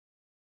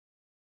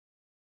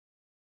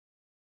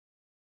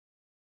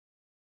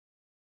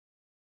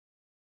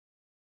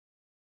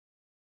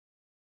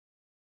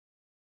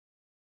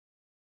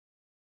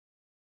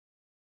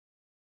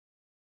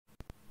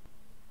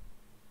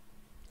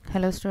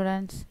Hello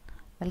students,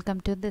 welcome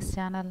to this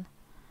channel.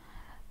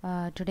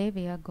 Today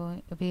we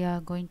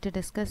are going to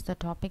discuss the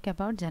topic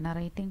about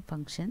generating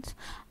functions.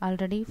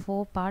 Already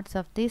 4 parts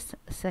of this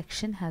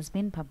section has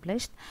been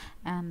published,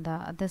 and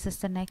this is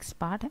the next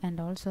part, and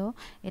also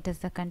it is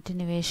the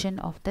continuation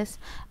of this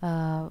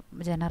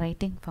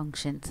generating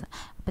functions.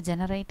 അപ്പോൾ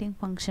generating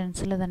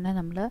ഫങ്ഷൻസിൽ തന്നെ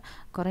നമ്മൾ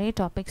കുറേ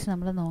topics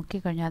നമ്മൾ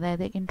നോക്കിക്കഴിഞ്ഞു.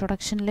 അതായത്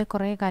ഇൻട്രൊഡക്ഷനിൽ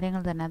കുറേ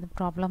കാര്യങ്ങൾ തന്നെ അത്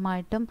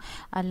പ്രോബ്ലമായിട്ടും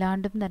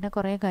അല്ലാണ്ടും തന്നെ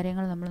കുറേ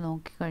കാര്യങ്ങൾ നമ്മൾ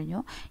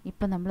നോക്കിക്കഴിഞ്ഞു.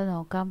 ഇപ്പം നമ്മൾ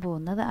നോക്കാൻ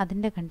പോകുന്നത്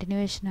അതിൻ്റെ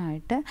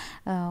കണ്ടിന്യൂവേഷനായിട്ട്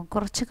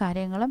കുറച്ച്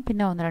കാര്യങ്ങളും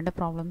പിന്നെ ഒന്ന് രണ്ട്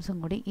പ്രോബ്ലംസും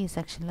കൂടി ഈ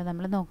സെക്ഷനിൽ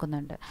നമ്മൾ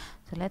നോക്കുന്നുണ്ട്.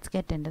 So let's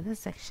get in to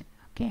this section.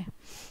 Okay,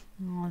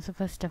 so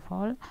first of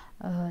all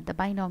the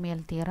binomial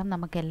theorem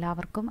നമുക്ക്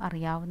എല്ലാവർക്കും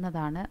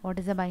അറിയാവുന്നതാണ്. what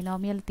is a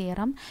binomial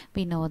theorem?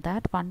 we know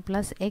that 1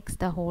 plus x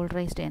the whole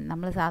raised to n,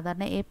 നമ്മൾ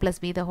സാധാരണ a plus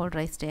b the whole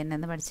raised to n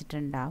എന്ന്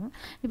പഠിച്ചിട്ടുണ്ടാവും.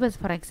 ഇപ്പോൾ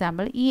for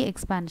example ഈ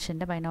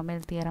എക്സ്പാൻഷൻ്റെ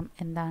binomial theorem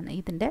എന്താണ്?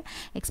 ഇതിൻ്റെ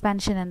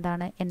എക്സ്പാൻഷൻ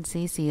എന്താണ്?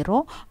 nc0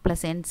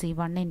 plus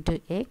nc1 into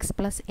X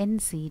plus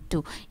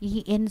nc2. ഈ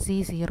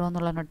nc0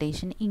 എന്നുള്ള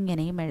നൊട്ടേഷൻ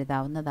ഇങ്ങനെയും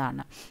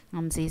എഴുതാവുന്നതാണ്.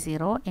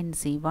 nc0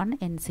 nc1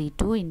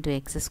 nc2 into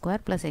X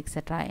square plus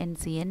etcetera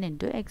ncn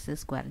into X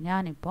square.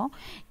 ഞാനിപ്പോൾ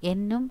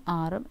എന്നും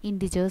ആറും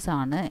ഇൻറ്റിജേഴ്സ്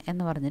ആണ്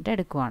എന്ന് പറഞ്ഞിട്ട്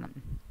എടുക്കുവാണ്.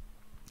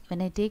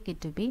 when I take it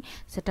to be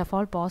set of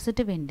all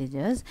positive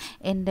integers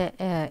എൻ്റെ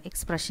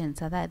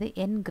എക്സ്പ്രഷൻസ്, അതായത്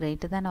n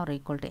greater than or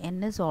equal to n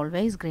is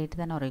always greater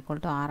than or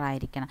equal to r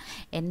ആയിരിക്കണം.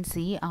 nc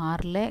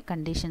ആറിലെ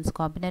കണ്ടീഷൻസ്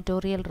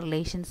കോമ്പിനറ്റോറിയൽ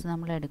റിലേഷൻസ്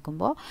നമ്മൾ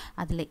എടുക്കുമ്പോൾ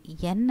അതിൽ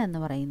n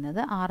എന്ന്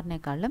പറയുന്നത്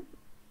ആറിനേക്കാളും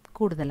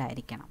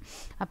കൂടുതലായിരിക്കണം.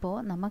 അപ്പോൾ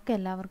നമുക്ക്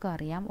എല്ലാവർക്കും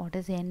അറിയാം what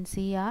is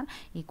NCR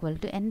equal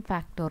to n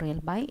factorial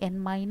by n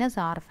minus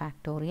r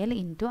factorial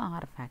into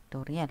r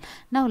factorial.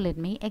 Now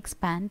let me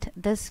expand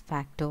this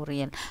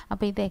factorial.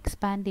 അപ്പോൾ ഇത്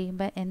എക്സ്പാൻഡ്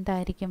ചെയ്യുമ്പോൾ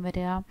എന്തായിരിക്കും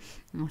വരിക?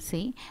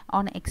 C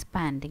on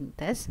expanding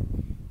this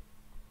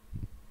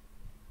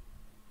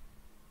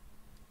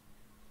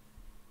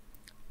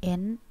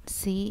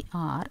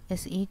NCR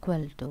is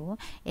equal to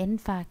n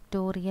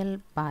factorial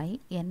by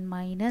n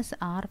minus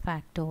r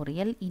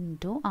factorial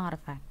into r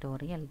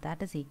factorial.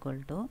 That is equal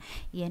to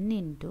n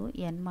into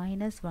n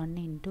minus 1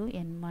 into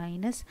n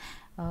minus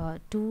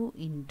 2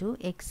 into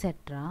etc.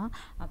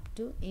 up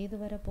to ഏത്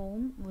വരെ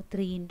പോവും?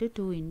 3 into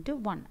 2 into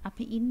 1.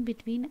 അപ്പോൾ in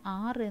between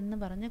r എന്ന്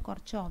പറഞ്ഞ്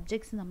കുറച്ച്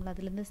objects നമ്മൾ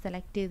അതിൽ നിന്ന്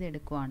സെലക്ട് ചെയ്ത്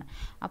എടുക്കുവാണ്.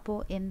 അപ്പോൾ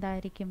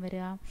എന്തായിരിക്കും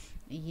വരിക?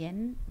 n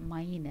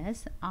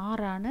മൈനസ്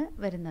r ആണ്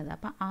വരുന്നത്.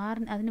 അപ്പോൾ r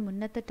അതിന്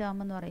മുന്നത്തെ ടേം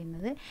എന്ന്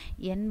പറയുന്നത്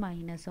n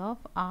minus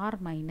of r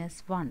minus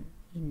 1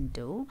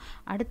 into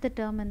അടുത്ത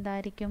ടേം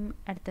എന്തായിരിക്കും?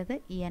 അടുത്തത്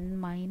n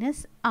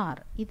മൈനസ് r.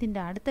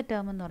 ഇതിൻ്റെ അടുത്ത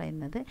ടേം എന്ന്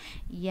പറയുന്നത്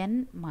n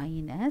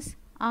മൈനസ്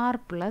r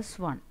പ്ലസ്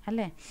 1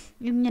 അല്ലേ?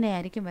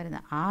 ഇങ്ങനെയായിരിക്കും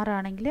വരുന്നത്. r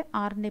ആണെങ്കിൽ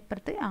ആറിൻ്റെ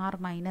ഇപ്പുറത്ത് r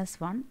മൈനസ്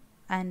 1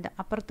 ആൻഡ്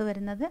അപ്പുറത്ത്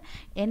വരുന്നത്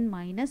n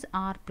minus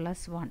r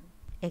plus 1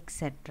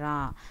 etcetera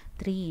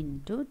 3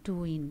 into 2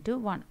 into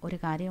 1. ഒരു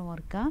കാര്യം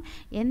ഓർക്കുക,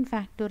 n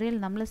ഫാക്ടോറിയൽ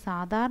നമ്മൾ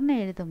സാധാരണ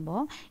എഴുതുമ്പോൾ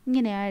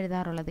ഇങ്ങനെയാണ്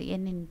എഴുതാറുള്ളത്.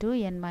 n into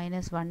n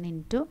minus 1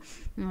 into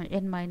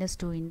n minus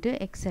 2 into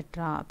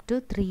etcetera up to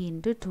 3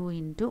 into 2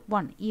 into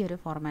 1. ഈ ഒരു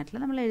ഫോർമാറ്റിൽ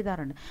നമ്മൾ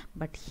എഴുതാറുണ്ട്.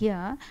 ബട്ട്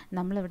ഹിയർ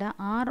നമ്മളിവിടെ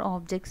 6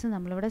 ഓബ്ജക്ട്സ്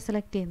നമ്മളിവിടെ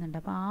സെലക്ട് ചെയ്യുന്നുണ്ട്.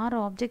 അപ്പോൾ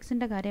 6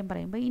 ഓബ്ജക്ട്സിൻ്റെ കാര്യം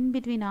പറയുമ്പോൾ ഇൻ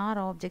ബിറ്റ്വീൻ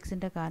 6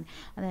 ഓബ്ജക്ട്സിൻ്റെ കാര്യം,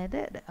 അതായത്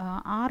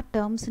 6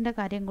 ടേംസിൻ്റെ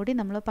കാര്യം കൂടി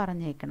നമ്മൾ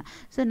പറഞ്ഞേക്കണം.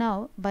 So now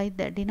by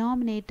the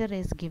denominator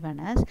is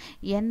given as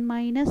n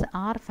minus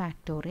r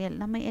factorial.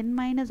 നമ്മൾ n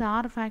മൈനസ്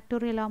r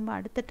ഫാക്ടോറിയൽ ആകുമ്പോൾ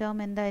അടുത്ത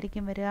ടേം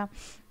എന്തായിരിക്കും വരിക?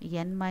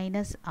 n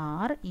minus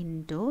r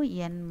into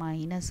n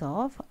minus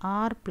of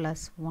r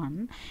plus 1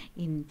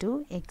 into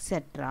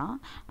etcetera.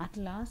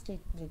 At last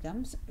it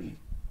becomes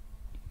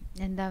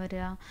എന്താ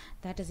വരിക?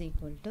 That is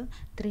equal to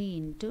 3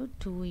 into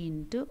 2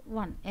 into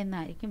 1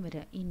 എന്നായിരിക്കും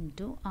വരിക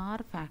into r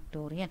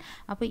factorial.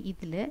 അപ്പോൾ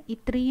ഇതിൽ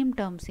ഇത്രയും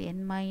terms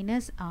n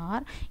minus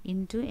r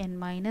into n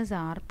minus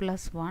r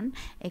plus 1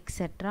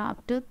 etcetera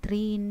up to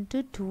 3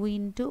 into 2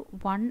 into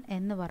 1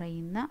 എന്ന്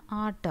പറയുന്ന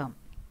ആ term.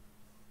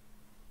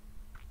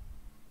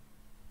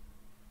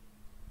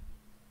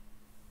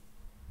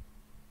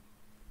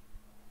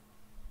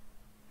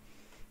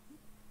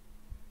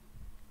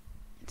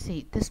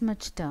 See this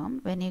much term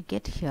when you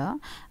get here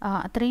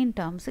അത്രയും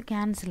terms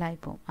ക്യാൻസലായി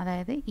പോകും.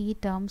 അതായത് ഈ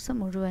ടേംസ്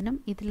മുഴുവനും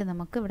ഇതിൽ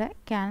നമുക്ക് ഇവിടെ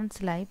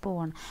ക്യാൻസലായി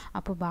പോവാണ്.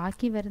 അപ്പോൾ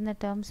ബാക്കി വരുന്ന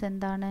ടേംസ്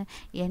എന്താണ്?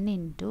 n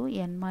into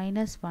n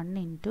minus 1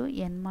 into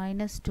n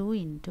minus 2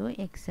 into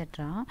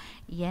etcetera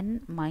n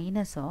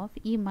minus of,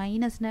 ഈ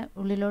മൈനസിനെ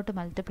ഉള്ളിലോട്ട്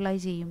മൾട്ടിപ്ലൈ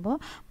ചെയ്യുമ്പോൾ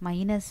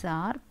minus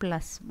r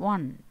plus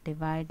 1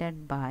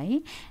 divided by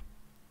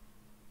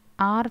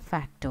r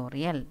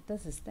factorial.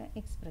 This is the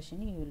expression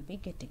you will be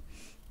getting.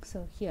 So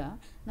here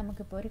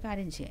നമുക്കിപ്പോൾ ഒരു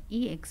കാര്യം ചെയ്യാം. ഈ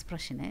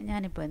എക്സ്പ്രഷന്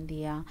ഞാനിപ്പോൾ എന്ത്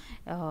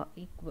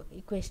ചെയ്യുക?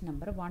 ഇക്വേഷൻ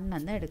നമ്പർ 1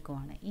 എന്ന്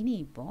എടുക്കുവാണ്.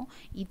 ഇനിയിപ്പോൾ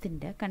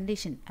ഇതിൻ്റെ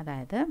കണ്ടീഷൻ,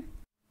 അതായത്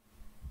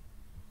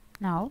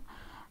നൗ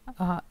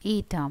ഈ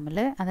ടേമിൽ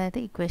അതായത്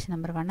ഇക്വേഷൻ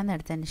നമ്പർ 1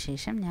 എന്നെടുത്തതിന്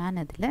ശേഷം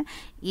ഞാനതിൽ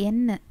എൻ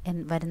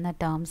വരുന്ന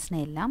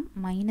ടേംസിനെല്ലാം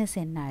മൈനസ്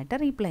എൻ ആയിട്ട്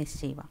റീപ്ലേസ്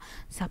ചെയ്യുക.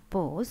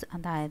 സപ്പോസ്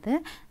അതായത്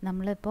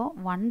നമ്മളിപ്പോൾ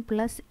 1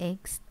 +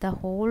 x the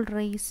whole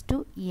raise to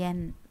N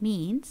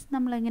means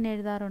നമ്മളെങ്ങനെ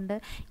എഴുതാറുണ്ട്,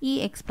 ഈ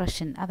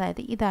എക്സ്പ്രഷൻ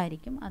അതായത്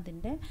ഇതായിരിക്കും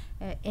അതിൻ്റെ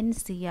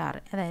NCR,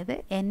 അതായത്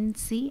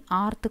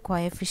NCRth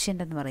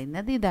കോഎഫിഷ്യൻ്റ് എന്ന്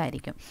പറയുന്നത്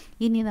ഇതായിരിക്കും.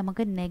 ഇനി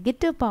നമുക്ക്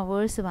നെഗറ്റീവ്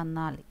പവേഴ്സ്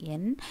വന്നാൽ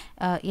എൻ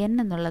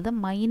എന്നുള്ളത്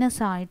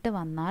മൈനസ് ആയിട്ട്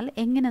വന്നാൽ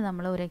എങ്ങനെ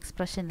നമ്മൾ ഒരു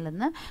എക്സ്പ്രഷനിൽ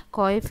നിന്ന്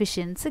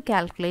കോഎഫിഷ്യൻസ്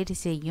കാൽക്കുലേറ്റ്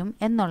ചെയ്യും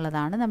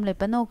എന്നുള്ളതാണ്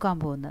നമ്മളിപ്പോൾ നോക്കാൻ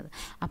പോകുന്നത്.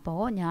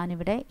 അപ്പോൾ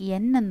ഞാനിവിടെ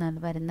എൻ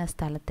എന്ന് വരുന്ന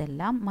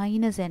സ്ഥലത്തെല്ലാം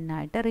മൈനസ് എൻ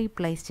ആയിട്ട്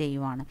റീപ്ലേസ്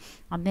ചെയ്യുവാണ്.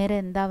 അന്നേരം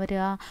എന്താ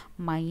വരിക,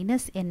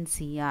 മൈനസ്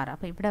NCR.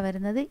 അപ്പോൾ ഇവിടെ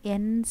വരുന്നത്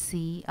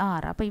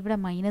NCR. അപ്പോൾ ഇവിടെ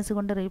മൈനസ്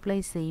കൊണ്ട്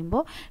റീപ്ലേസ്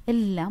ചെയ്യുമ്പോൾ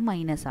എല്ലാം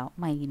മൈനസ് ആവും.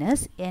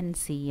 Minus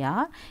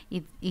NCR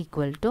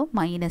equal to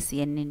minus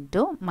N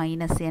into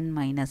minus N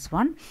minus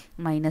 1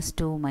 minus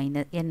 2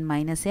 n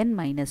minus N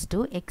minus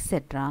 2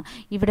 etcetera.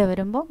 ഇവിടെ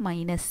വരുമ്പോൾ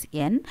minus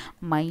N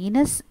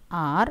minus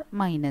R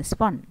minus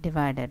 1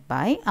 divided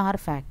by R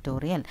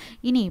factorial.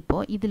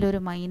 ഇനിയിപ്പോൾ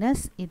ഇതിലൊരു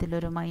മൈനസ്,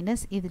 ഇതിലൊരു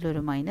മൈനസ്,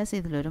 ഇതിലൊരു മൈനസ്,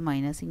 ഇതിലൊരു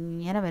മൈനസ്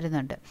ഇങ്ങനെ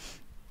വരുന്നുണ്ട്.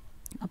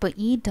 അപ്പോൾ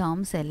ഈ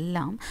ടേംസ്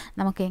എല്ലാം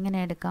നമുക്ക് എങ്ങനെ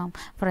എടുക്കാം?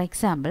 ഫോർ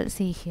എക്സാമ്പിൾ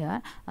സീ ഹിയർ,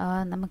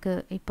 നമുക്ക്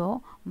ഇപ്പോൾ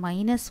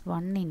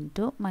 -1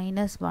 into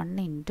 -1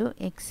 into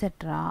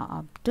etcetera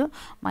up to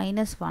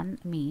 -1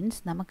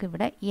 means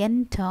നമുക്കിവിടെ n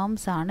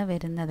ടേംസ് ആണ്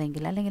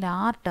വരുന്നതെങ്കിൽ അല്ലെങ്കിൽ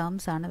r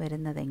ടേംസ് ആണ്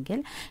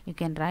വരുന്നതെങ്കിൽ you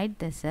can write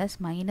this as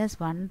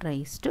 -1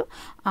 raise to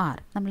r.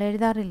 നമ്മൾ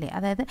എഴുതാറില്ലേ,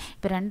 അതായത്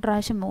ഇപ്പോൾ 2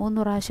 പ്രാവശ്യം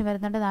 3 പ്രാവശ്യം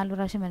വരുന്നുണ്ട്, 4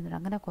 പ്രാവശ്യം വരുന്നുണ്ട്,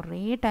 അങ്ങനെ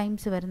കുറേ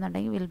ടൈംസ്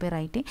വരുന്നുണ്ടെങ്കിൽ വിൽ ബി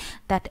റൈറ്റിംഗ്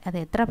ദാറ്റ് അത്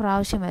എത്ര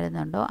പ്രാവശ്യം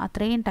വരുന്നുണ്ടോ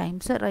അത്രയും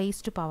ടൈംസ്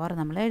റേസ് ടു പവർ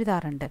നമ്മൾ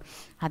എഴുതാറുണ്ട്.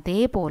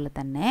 അതേപോലെ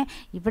തന്നെ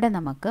ഇവിടെ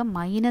നമുക്ക്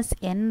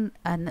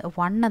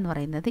 -n1 എന്ന്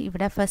പറയുന്നത്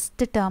ഇവിടെ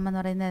ഫസ്റ്റ് ടേം എന്ന്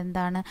പറയുന്നത്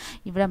എന്താണ്,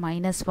 ഇവിടെ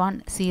 -1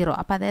 0.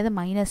 അപ്പോൾ അതായത്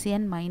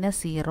 -n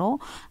 -0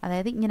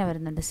 അതായത് ഇങ്ങനെ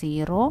വരുന്നുണ്ട്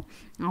 0,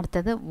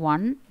 അടുത്തത്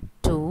 1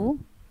 2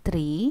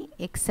 3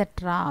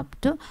 എക്സെട്ര അപ്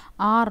ടു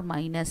r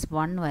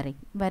 -1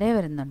 വരെ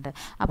വരുന്നുണ്ട്.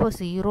 അപ്പോൾ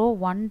 0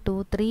 1 2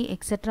 3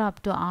 എക്സെട്ര അപ്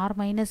ടു r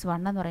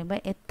 -1 എന്ന് പറയുമ്പോൾ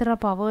എത്ര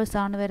പവേഴ്സ്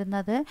ആണ്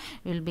വരുന്നത്?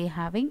 Will be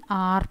having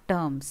r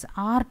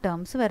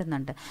terms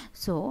വരുന്നുണ്ട്.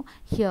 So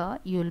here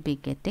you will be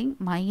getting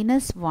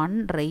 -1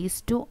 raise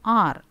to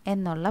r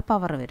എന്നുള്ള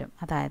പവർ വരും.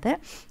 അതായത്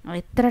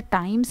എത്ര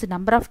ടൈംസ്,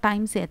 നമ്പർ ഓഫ്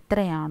ടൈംസ്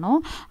എത്രയാണോ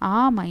ആ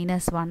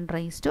 -1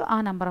 റേസ് ടു ആ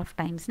നമ്പർ ഓഫ്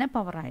ടൈംസിനെ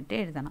പവറായിട്ട്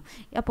എഴുതണം.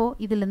 അപ്പോൾ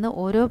ഇതിൽ നിന്ന്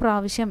ഓരോ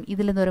പ്രാവശ്യം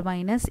ഇതിൽ നിന്നൊരു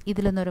മൈനസ്,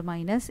 ഇതിൽ നിന്നൊരു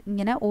മൈനസ്,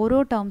 ഇങ്ങനെ ഓരോ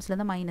ടേംസിൽ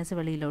നിന്ന് മൈനസ്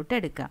വെളിയിലോട്ട്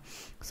എടുക്കുക.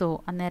 സോ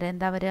അന്നേരം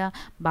എന്താ വരിക,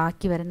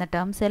 ബാക്കി വരുന്ന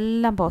ടേംസ്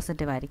എല്ലാം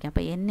പോസിറ്റീവ് ആയിരിക്കും.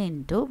 അപ്പോൾ n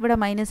ഇൻറ്റു ഇവിടെ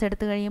മൈനസ്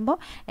എടുത്ത് കഴിയുമ്പോൾ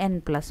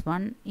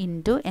n+1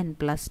 ഇൻറ്റു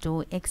n+2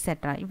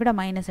 എക്സെട്ര. ഇവിടെ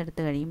മൈനസ്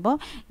എടുത്ത് കഴിയുമ്പോൾ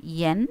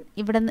n,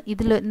 ഇവിടെ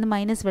ഇതിൽ നിന്ന്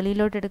മൈനസ്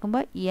വെളിയിലോട്ട്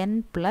എടുക്കുമ്പോൾ n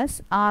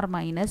 + r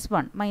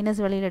 -1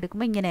 മൈനസ്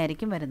വെളിയിലെടുക്കുമ്പോൾ ഇങ്ങനെ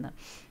ആയിരിക്കും വരുന്നത്.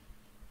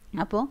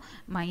 അപ്പോൾ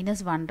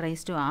 -1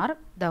 raise to r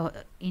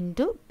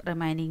into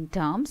remaining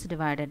terms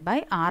divided by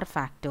r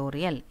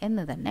factorial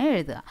എന്ന് തന്നെ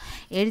എഴുതുക.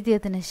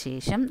 എഴുതിയതിന്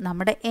ശേഷം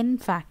നമ്മുടെ n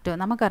ഫാക്ടോ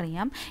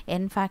നമുക്കറിയാം,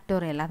 n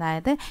ഫാക്ടോറിയൽ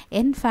അതായത്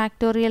n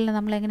ഫാക്ടോറിയലിന്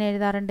നമ്മൾ എങ്ങനെ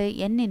എഴുതാറുണ്ട്,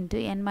 n into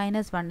n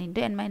 -1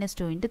 into n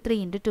 -2 into 3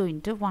 into 2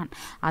 into 1.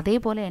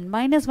 അതേപോലെ n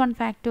 -1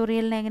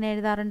 ഫാക്ടോറിയലിനെ എങ്ങനെ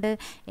എഴുതാറുണ്ട്,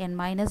 n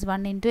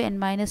 -1 into n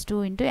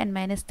 -2 into n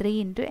 -3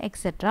 into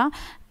etcetera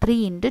 3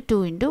 into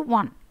 2 into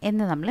 1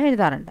 എന്ന് നമ്മൾ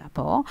എഴുതാറുണ്ട്.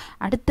 അപ്പോൾ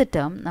അടുത്ത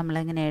ടേം നമ്മൾ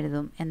എങ്ങനെ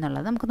എഴുതും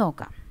എന്നുള്ളത് നമുക്ക്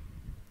നോക്കാം.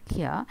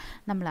 ഹിയർ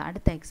നമ്മൾ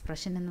അടുത്ത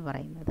എക്സ്പ്രഷൻ എന്ന്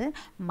പറയുന്നത്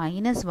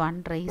 -1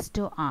 റേസ്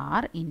ടു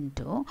r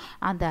ഇൻറ്റു,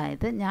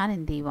 അതായത് ഞാൻ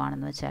എന്ത്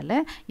ചെയ്യുവാണെന്ന് വെച്ചാൽ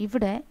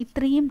ഇവിടെ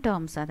ഇത്രയും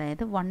ടേംസ്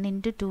അതായത് 1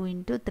 into 2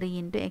 into 3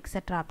 into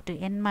etcetera up to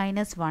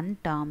n-1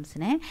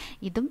 ടേംസിനെ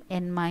ഇതും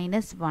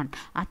n-1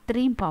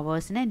 അത്രയും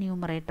പവേഴ്സിനെ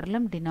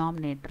ന്യൂമറേറ്ററിലും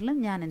ഡിനോമിനേറ്ററിലും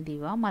ഞാൻ എന്ത്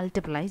ചെയ്യുക,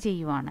 മൾട്ടിപ്ലൈ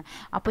ചെയ്യുവാണ്.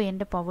 അപ്പോൾ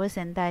എൻ്റെ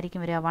പവേഴ്സ്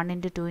എന്തായിരിക്കും വരിക, 1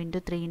 into 2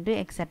 into 3 into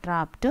etcetera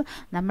up to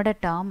നമ്മുടെ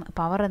ടേം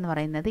പവർ എന്ന്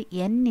പറയുന്നത്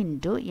n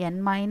into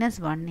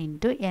n-1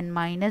 into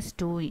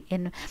n-2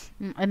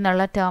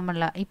 എന്നുള്ള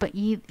ടേമുള്ള. ഇപ്പം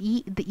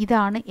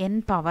ഇതാണ് n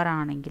പവർ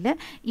ആണെങ്കിൽ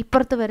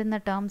ഇപ്പുറത്ത് വരുന്ന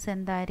ടേംസ്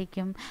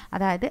എന്തായിരിക്കും,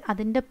 അതായത്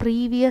അതിൻ്റെ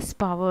പ്രീവിയസ്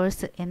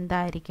പവേഴ്സ്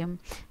എന്തായിരിക്കും?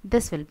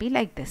 This will be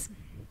like this.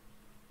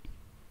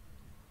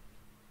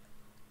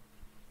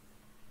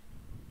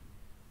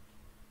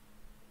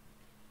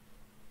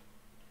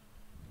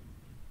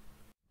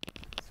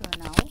 So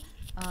now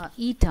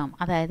ഈ ടേം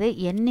അതായത്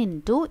n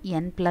into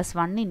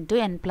n+1 into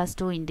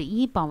n+2 into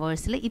ഈ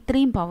പവേഴ്സിൽ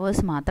ഇത്രയും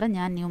പവേഴ്സ് മാത്രം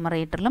ഞാൻ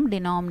ന്യൂമറേറ്ററിലും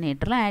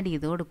ഡിനോമിനേറ്ററിലും ആഡ്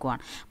ചെയ്ത്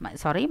കൊടുക്കുവാണ്,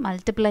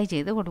 മൾട്ടിപ്ലൈ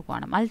ചെയ്ത്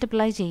കൊടുക്കുവാണ്.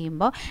 മൾട്ടിപ്ലൈ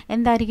ചെയ്യുമ്പോൾ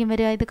എന്തായിരിക്കും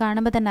വരിക, ഇത്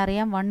കാണുമ്പോൾ തന്നെ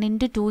അറിയാം, 1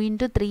 into 2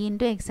 into 3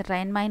 into etcetera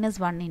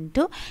n-1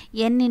 into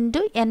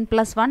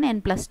n+1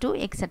 n+2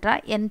 etcetera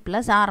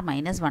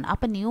n+r-1.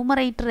 അപ്പോൾ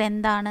ന്യൂമറേറ്റർ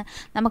എന്താണ്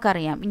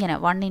നമുക്കറിയാം, ഇങ്ങനെ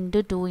 1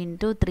 into 2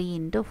 into 3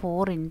 into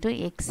 4 into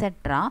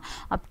etcetera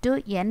up to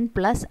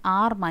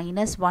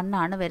n+r-1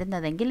 ആണ് വരുന്നത്.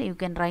 വരുന്നതെങ്കിൽ you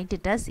can write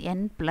it as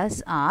n plus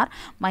R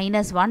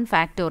minus 1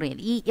 factorial.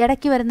 ഈ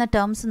ഇടയ്ക്ക് വരുന്ന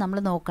ടേംസ് നമ്മൾ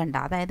നോക്കണ്ട,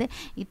 അതായത്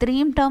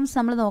ഇത്രയും ടേംസ്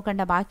നമ്മൾ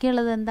നോക്കണ്ട,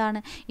 ബാക്കിയുള്ളത് എന്താണ്?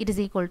 It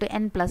is equal to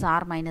n plus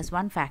R minus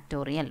 1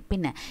 factorial.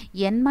 പിന്നെ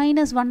n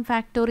മൈനസ് 1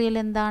 ഫാക്ടോറിയൽ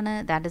എന്താണ്?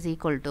 That is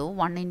equal to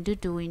 1 into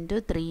 2 into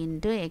 3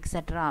 into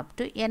etcetera up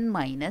to n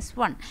minus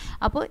 1.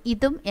 അപ്പോൾ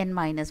ഇതും n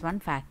മൈനസ് 1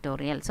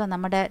 ഫാക്ടോറിയൽ. സോ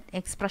നമ്മുടെ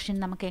എക്സ്പ്രഷൻ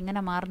നമുക്ക്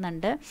എങ്ങനെ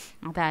മാറുന്നുണ്ട്?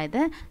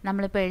 അതായത്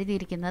നമ്മളിപ്പോൾ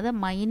എഴുതിയിരിക്കുന്നത്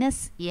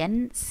മൈനസ് എൻ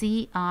സി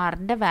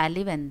ആറിൻ്റെ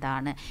വാല്യൂ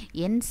എന്താണ്?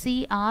 N C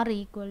R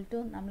equal to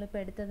നമ്മളിപ്പോൾ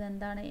എടുത്തത്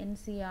എന്താണ്? എൻ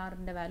സി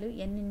ആറിൻ്റെ value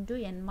n into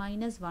n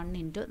minus 1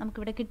 into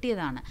നമുക്കിവിടെ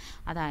കിട്ടിയതാണ്.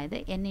 അതായത്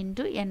n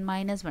ഇൻറ്റു n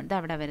മൈനസ് 1 ഇത്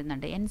അവിടെ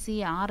വരുന്നുണ്ട്. N C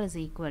R is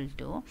equal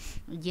to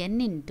n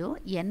into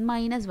n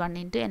minus 1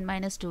 into n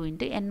minus 2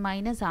 into n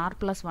minus R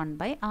plus 1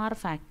 by R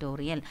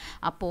factorial.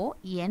 അപ്പോൾ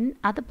n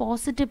അത്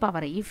positive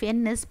power, if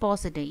n is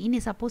positive.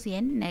 ഇനി suppose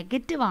n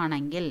negative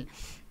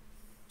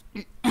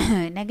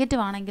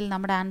ആണെങ്കിൽ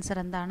നമ്മുടെ answer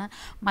എന്താണ്?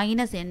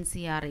 Minus N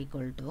C R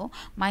equal to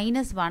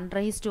minus 1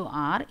 raise to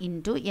R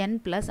into n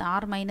plus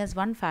R minus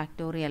 1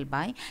 factorial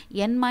by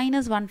n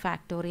minus 1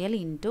 factorial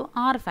into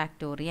R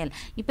factorial.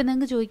 ഇപ്പം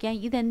നിങ്ങൾക്ക് ചോദിക്കാം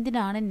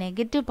ഇതെന്തിനാണ്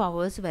negative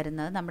powers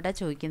വരുന്നത് നമ്മുടെ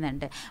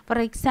ചോദിക്കുന്നുണ്ട്. ഫോർ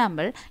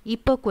എക്സാമ്പിൾ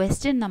ഇപ്പോൾ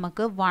ക്വസ്റ്റ്യൻ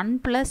നമുക്ക് 1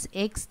 plus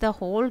X the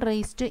whole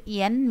raise to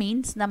n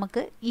means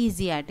നമുക്ക്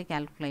easy ആയിട്ട്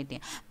കാൽക്കുലേറ്റ്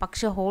ചെയ്യാം.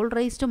 പക്ഷേ whole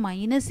raise to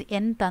minus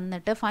n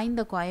തന്നിട്ട് find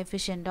the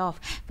coefficient of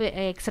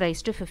X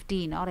raise to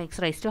 15 or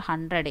X raise to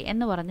 100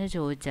 എന്ന് പറഞ്ഞ്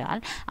ചോദിച്ചാൽ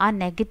ആ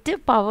നെഗറ്റീവ്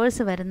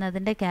പവേഴ്സ്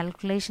വരുന്നതിൻ്റെ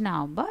കാൽക്കുലേഷൻ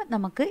ആകുമ്പോൾ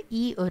നമുക്ക്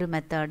ഈ ഒരു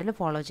മെത്തേഡിൽ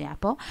ഫോളോ ചെയ്യാം.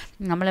 അപ്പോൾ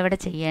നമ്മളിവിടെ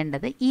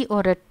ചെയ്യേണ്ടത് ഈ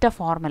ഒരൊറ്റ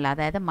ഫോർമുല,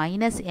 അതായത്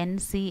മൈനസ് എൻ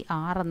സി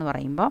ആർ എന്ന്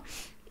പറയുമ്പോൾ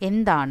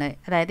എന്താണ്,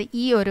 അതായത്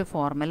ഈ ഒരു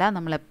ഫോർമുല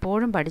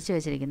നമ്മളെപ്പോഴും പഠിച്ചു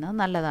വെച്ചിരിക്കുന്നത്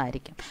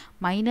നല്ലതായിരിക്കും.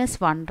 Minus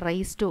 1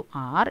 raise to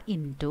R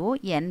into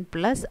n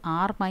plus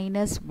R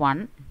minus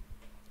 1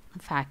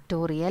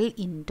 factorial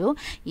into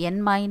n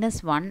minus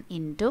 1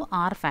 into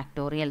r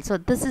factorial. So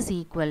this is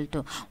equal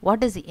to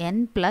what is n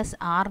plus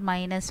r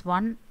minus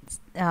 1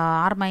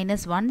 r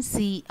minus 1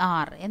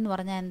 CR എന്ന്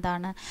പറഞ്ഞാൽ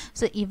എന്താണ്?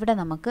 So ഇവിടെ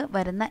നമുക്ക്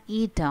വരുന്ന ഈ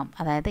term,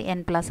 അതായത്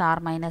n plus R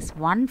minus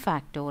 1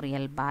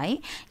 factorial by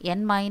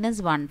n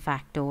minus 1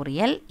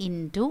 factorial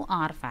into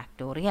R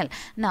factorial.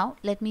 Now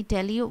let me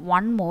tell you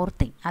one more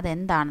thing,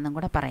 അതെന്താണെന്നും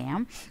കൂടെ പറയാം.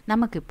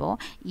 നമുക്കിപ്പോൾ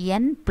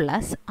n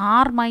plus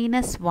R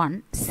minus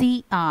 1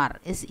 CR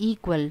is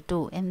equal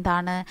to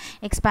എന്താണ്?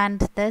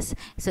 Expand this.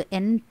 So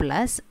n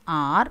plus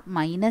R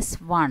minus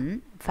 1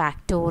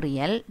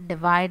 factorial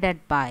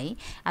divided by,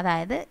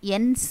 അതായത്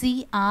N C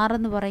R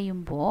എന്ന്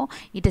പറയുമ്പോൾ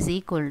it is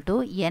equal to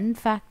n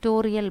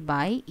factorial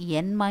by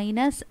n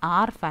minus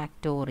R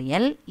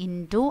factorial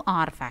into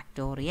R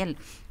factorial.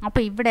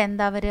 അപ്പോൾ ഇവിടെ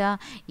എന്താ വരിക?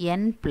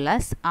 n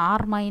plus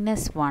R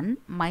minus 1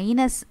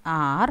 minus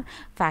R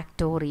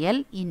factorial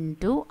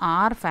into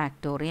R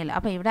factorial.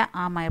 അപ്പോൾ ഇവിടെ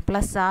ആ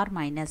plus R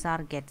minus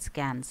R gets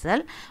cancel.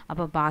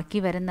 അപ്പോൾ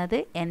ബാക്കി വരുന്നത്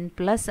n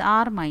plus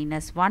R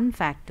minus 1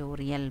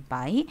 factorial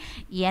by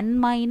n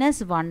minus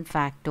 1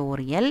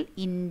 factorial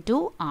into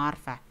R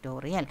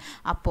factorial.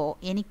 അപ്പോൾ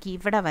എനിക്ക്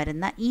ഇവിടെ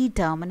വരുന്ന ഈ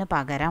ടേമിന്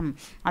പകരം,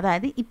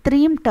 അതായത്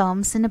ഇത്രയും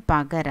ടേംസിന്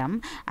പകരം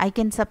I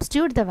can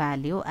substitute the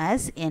value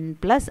as n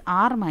plus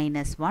R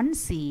minus 1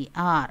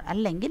 CR,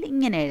 അല്ലെങ്കിൽ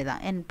ഇങ്ങനെ എഴുതാം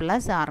n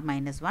plus R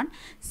minus 1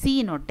 C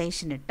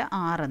notation ഇട്ട്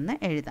r എന്ന്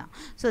എഴുതാം.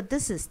 So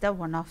this is the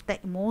one of the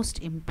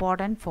most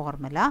important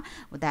formula,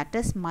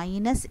 that is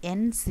minus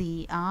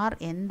NCR.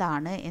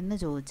 എന്താണ് എന്ന്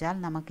ചോദിച്ചാൽ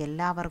നമുക്ക്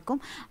എല്ലാവർക്കും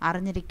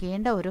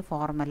അറിഞ്ഞിരിക്കേണ്ട ഒരു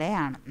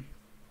ഫോർമുലയാണ്.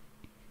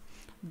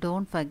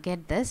 Don't forget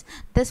this.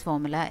 This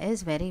formula is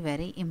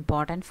very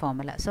important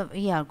formula. So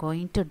we are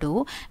going to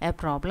do a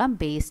problem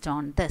based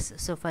on this.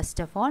 So first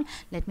of all,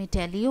 let me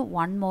tell you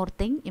one more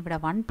thing. ഇവിടെ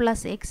 1 plus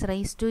x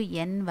raised to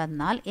n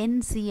വന്നാൽ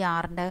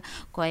NCRൻ്റെ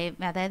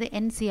അതായത്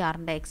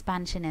NCRൻ്റെ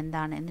expansion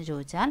എന്താണ് എന്ന്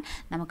ചോദിച്ചാൽ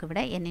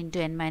നമുക്കിവിടെ n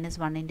into n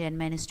minus 1 into n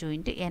minus 2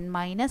 into n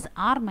minus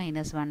R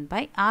minus 1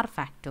 by R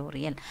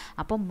factorial.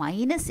 അപ്പോൾ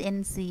minus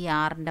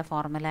NCRൻ്റെ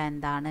formula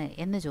എന്താണ്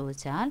എന്ന്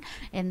ചോദിച്ചാൽ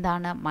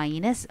എന്താണ്?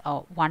 Minus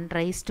 1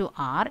 raise to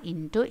r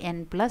into n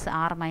plus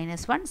r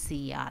minus 1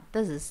 CR.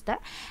 This is the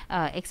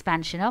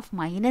expansion of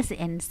minus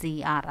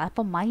NCR.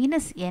 അപ്പോൾ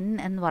minus n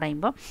എന്ന്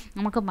പറയുമ്പോൾ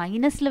നമുക്ക്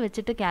മൈനസിൽ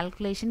വെച്ചിട്ട്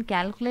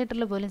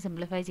കാൽക്കുലേറ്ററിൽ പോലും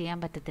സിംപ്ലിഫൈ ചെയ്യാൻ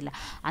പറ്റത്തില്ല.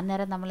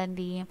 അന്നേരം നമ്മൾ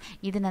എന്ത് ചെയ്യും?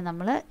 ഇതിനെ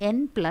നമ്മൾ n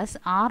plus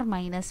R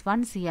minus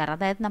 1 CR,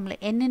 അതായത് നമ്മൾ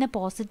എന്നിനെ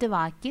പോസിറ്റീവ്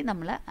ആക്കി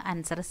നമ്മൾ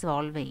ആൻസർ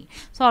സോൾവ്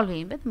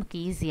ചെയ്യുമ്പോൾ നമുക്ക്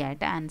ഈസി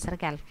ആയിട്ട് ആൻസർ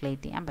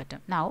കാൽക്കുലേറ്റ് ചെയ്യാൻ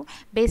പറ്റും. Now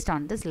based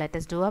on this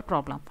let us do a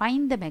problem.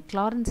 Find the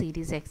Maclaurin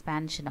series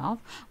expansion of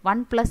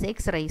 1 plus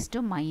x raised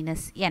to minus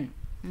n.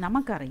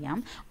 നമുക്കറിയാം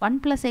 1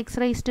 plus X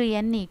raise to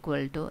n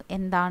equal to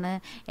എന്താണ്?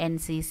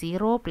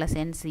 NC0 plus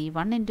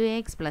NC1 into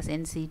X plus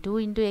NC2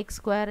 into X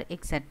square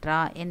etcetera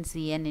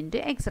NCn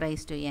into X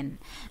raise to n.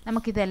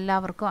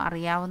 നമുക്കിതെല്ലാവർക്കും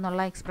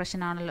അറിയാവുന്നുള്ള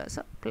expression ആണല്ലോ.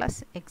 So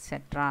plus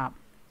etcetera.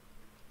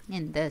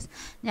 in this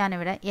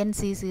ഞാനിവിടെ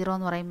NC0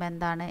 എന്ന് പറയുമ്പോൾ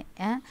എന്താണ്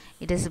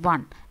it is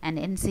 1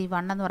 and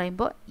NC1 എന്ന്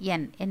പറയുമ്പോൾ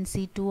n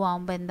NC2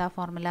 ആകുമ്പോൾ എന്താ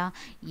formula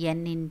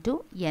n into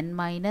n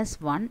minus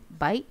 1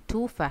 by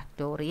 2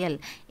 factorial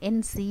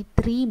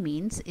NC3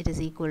 means it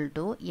is equal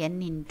to n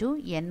into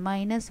n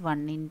minus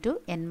 1 into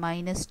n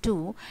minus 2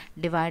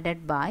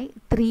 divided by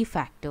 3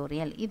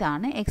 factorial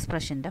ഇതാണ്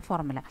എക്സ്പ്രഷൻ്റെ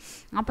formula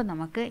അപ്പോൾ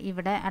നമുക്ക്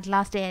ഇവിടെ അറ്റ്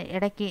ലാസ്റ്റ്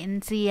ഇടയ്ക്ക്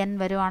NCn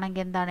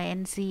വരുവാണെങ്കിൽ എന്താണ്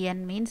NCn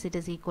means it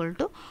is equal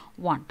to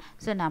 1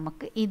 so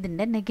നമുക്ക്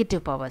ഇതിൻ്റെ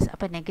negative powers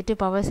അപ്പോൾ നെഗറ്റീവ്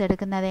പവേഴ്സ്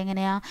എടുക്കുന്നത്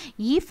എങ്ങനെയാണ്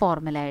ഈ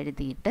ഫോർമുല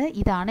എഴുതിയിട്ട്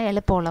ഇതാണ്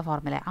എളുപ്പമുള്ള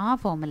ഫോർമുല ആ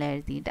ഫോർമുല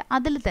എഴുതിയിട്ട്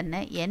അതിൽ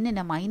തന്നെ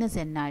എന്നിനെ മൈനസ്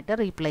n ആയിട്ട്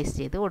റീപ്ലേസ്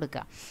ചെയ്ത്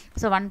കൊടുക്കുക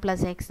so 1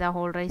 plus X the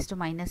whole raise to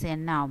minus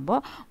n ആകുമ്പോൾ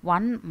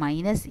 1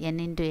 minus n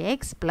into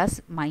X plus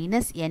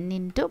minus n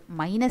into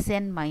minus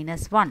n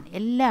minus 1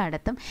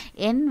 എല്ലായിടത്തും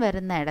n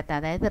വരുന്ന ഇടത്ത്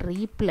അതായത്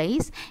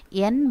replace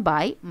n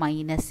by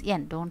minus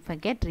n don't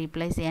forget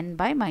replace n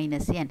by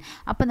minus n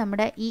അപ്പോൾ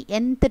നമ്മുടെ ഈ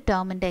nth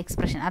ടേമിൻ്റെ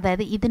expression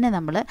അതായത് ഇതിനെ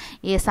നമ്മൾ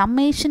ഈ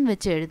സമ്മേഷൻ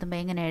വെച്ച് എഴുതുമ്പോൾ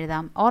എങ്ങനെ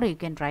എഴുതാം or you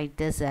can write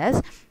this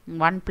as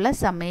 1 plus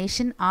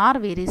summation r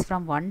varies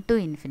from 1 to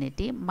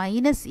infinity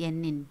minus n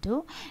into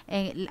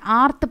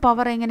rth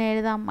power എങ്ങനെ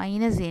എഴുതാം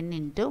minus n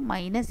into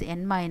minus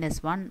n minus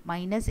 1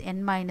 minus n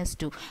minus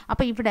 2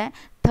 അപ്പോൾ ഇവിടെ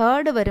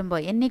തേർഡ് വരുമ്പോൾ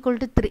n ഈക്വൽ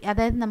ടു 3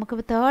 അതായത്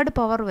നമുക്ക് third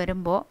power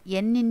വരുമ്പോൾ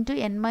n into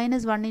n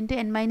minus 1 into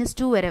n minus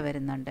 2 വരെ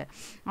വരുന്നുണ്ട്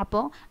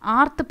അപ്പോൾ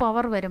rth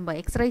പവർ വരുമ്പോൾ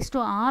എക്സ് റൈസ്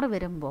ടു r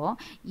വരുമ്പോൾ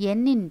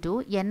n ഇൻറ്റു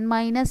n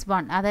മൈനസ്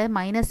 1 അതായത്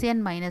minus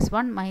n minus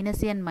 1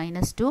 minus n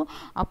minus 2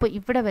 അപ്പോൾ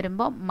ഇവിടെ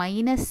വരുമ്പോൾ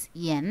minus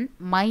n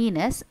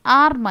minus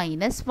r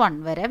minus 1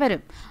 വരെ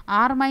വരും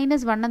r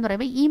മൈനസ് 1 എന്ന്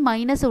പറയുമ്പോൾ ഈ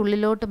മൈനസ്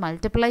ഉള്ളിലോട്ട്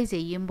മൾട്ടിപ്ലൈ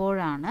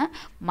ചെയ്യുമ്പോഴാണ്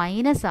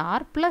മൈനസ്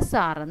r പ്ലസ്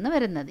r എന്ന്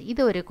വരുന്നത്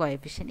ഇതൊരു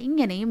കോഎഫിഷ്യൻ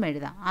ഇങ്ങനെയും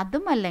എഴുതാം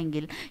അതും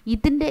അല്ലെങ്കിൽ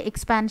ഇതിൻ്റെ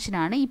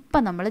എക്സ്പാൻഷനാണ്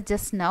ഇപ്പം നമ്മൾ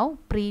ജസ്റ്റ് നൗ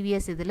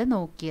പ്രീവിയസ് ഇതിൽ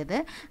നോക്കിയത്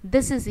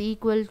ദിസ് ഇസ്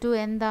ഈക്വൽ ടു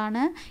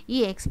എന്താണ് ഈ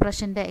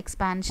എക്സ്പ്രഷൻ്റെ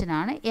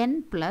എക്സ്പാൻഷനാണ് n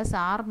plus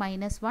r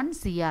minus 1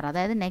 CR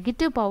അതായത്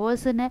നെഗറ്റീവ്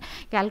പവേഴ്സിന്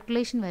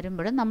കാൽക്കുലേഷൻ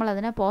വരുമ്പോഴും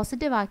നമ്മളതിനെ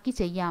പോസിറ്റീവ് ആക്കി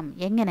ചെയ്യാം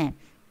എങ്ങനെ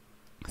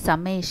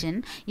സമ്മേഷൻ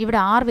ഇവിടെ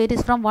r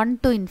varies from 1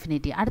 to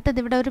infinity അടുത്തത്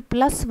ഇവിടെ ഒരു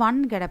പ്ലസ് 1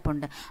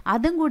 കിടപ്പുണ്ട്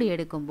അതും കൂടി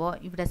എടുക്കുമ്പോൾ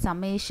ഇവിടെ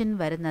സമ്മേഷൻ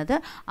വരുന്നത്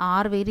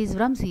r varies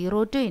from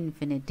 0 to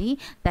infinity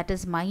that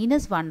is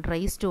minus 1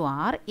 raise to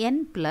r n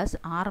plus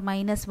r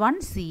minus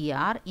 1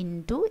 CR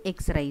into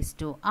X raise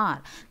to r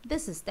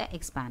this is the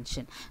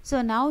expansion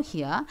so now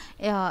here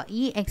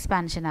ഈ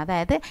എക്സ്പാൻഷൻ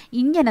അതായത്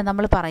ഇങ്ങനെ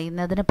നമ്മൾ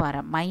പറയുന്നതിന്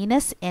പകരം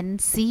minus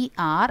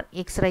NCR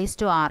X raise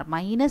to r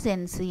minus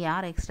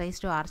NCR X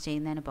raise to r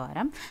ചെയ്യുന്നതിന്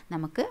പകരം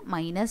നമുക്ക്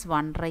minus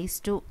 1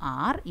 raised to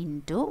r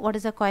into what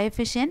is the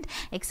coefficient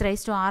x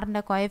raised to r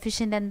ന്റെ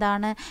coefficient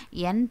എന്താണ്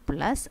n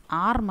plus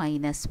r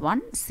minus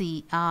 1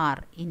 CR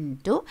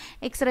into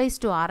x raised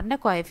to r ന്റെ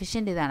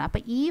coefficient ഇതാണ്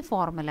അപ്പോൾ ഈ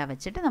formula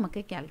വെച്ചിട്ട്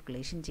നമുക്ക്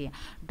കാൽക്കുലേഷൻ ചെയ്യാം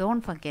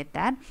don't forget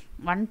that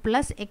 1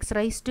 plus x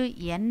raised to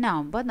n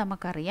ആകുമ്പോൾ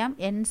നമുക്കറിയാം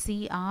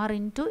NCR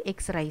into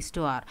x raised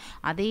to r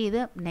അതേ ഇത്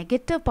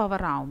നെഗറ്റീവ്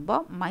പവർ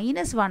ആകുമ്പോൾ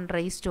minus 1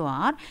 raised to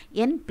r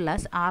n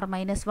plus r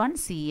minus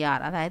 1 CR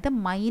അതായത്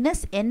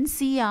മൈനസ്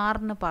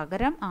NCRന് പകരം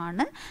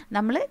ആണ്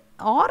നമ്മൾ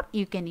or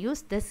you can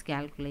use this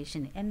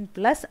calculation n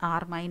plus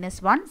r minus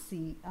 1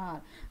 CR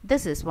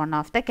this is one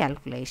of the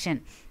calculation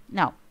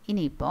now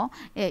ഇനിയിപ്പോൾ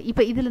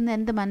ഇതിൽ നിന്ന്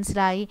എന്ത്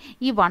മനസ്സിലായി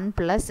ഈ 1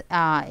 plus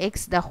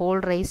X the whole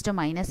raise to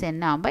minus n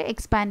ആകുമ്പോൾ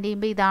എക്സ്പാൻഡ്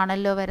ചെയ്യുമ്പോൾ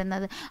ഇതാണല്ലോ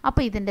വരുന്നത്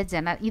അപ്പോൾ ഇതിൻ്റെ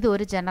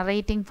ഇതൊരു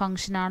ജനറേറ്റിംഗ്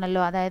ഫംഗ്ഷൻ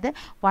ആണല്ലോ അതായത്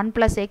 1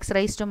 plus X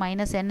raise to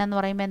minus n എന്ന്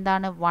പറയുമ്പോൾ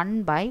എന്താണ് 1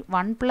 by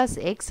 1 plus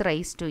X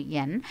raise to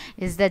n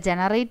is the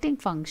generating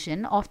function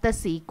of the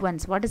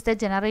sequence what is the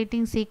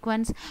generating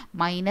sequence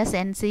minus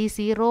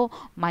NC0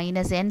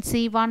 minus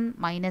NC1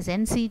 minus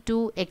NC2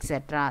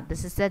 etcetera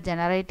this is the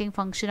generating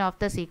function of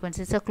the sequence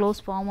it's A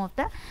close form of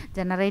the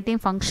generating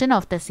function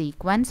of the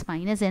sequence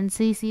minus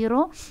NC0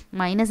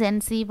 minus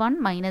NC1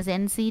 minus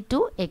NC2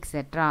 etc.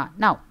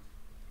 Now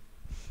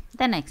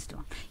the next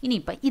one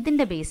ഇനിയിപ്പോൾ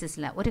ഇതിൻ്റെ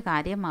ബേസിസിൽ ഒരു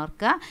കാര്യം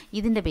ഓർക്കുക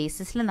ഇതിൻ്റെ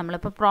ബേസിസിൽ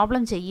നമ്മളിപ്പോൾ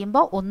problem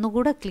ചെയ്യുമ്പോൾ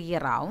ഒന്നുകൂടെ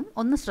clear ആവും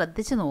ഒന്ന്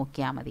ശ്രദ്ധിച്ച്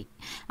നോക്കിയാൽ മതി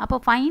അപ്പോൾ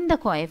find the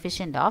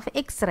coefficient of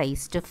X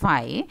raise to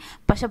 5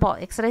 പക്ഷേ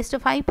എക്സ് റൈസ് ടു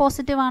 5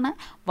 പോസിറ്റീവ് ആണ്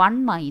 1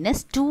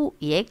 minus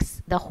 2x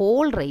the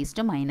whole raise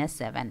to minus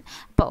 7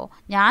 അപ്പോൾ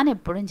ഞാൻ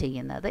എപ്പോഴും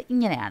ചെയ്യുന്നത്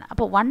ഇങ്ങനെയാണ്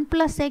അപ്പോൾ 1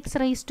 plus X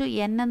raise to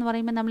n എന്ന്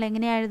പറയുമ്പോൾ നമ്മൾ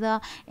എങ്ങനെയാണ് എഴുതുക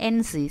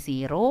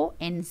NC0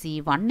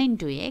 NC1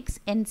 into X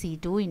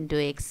NC2 into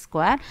X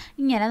square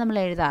ഇങ്ങനെ നമ്മൾ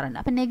എഴുതാറുണ്ട്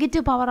അപ്പോൾ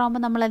നെഗറ്റീവ് പവർ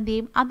ആകുമ്പോൾ നമ്മൾ എന്ത്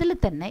ചെയ്യും അതിൽ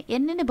തന്നെ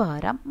എന്നിന്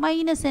പകരം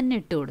മൈനസ് n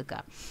ഇട്ട്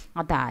കൊടുക്കുക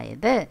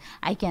അതായത്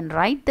I can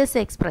write this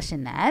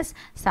expression as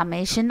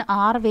summation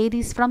r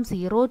varies from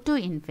 0 to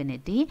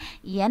infinity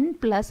n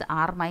plus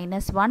r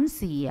minus 1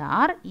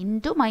 CR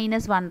into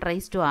minus 1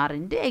 raise to r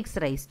into X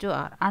raise to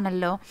r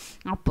ആണല്ലോ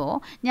അപ്പോൾ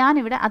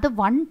ഞാനിവിടെ അത്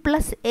 1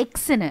 പ്ലസ്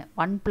എക്സിന്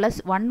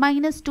 1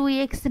 മൈനസ്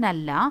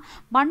 2xനല്ല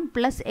 1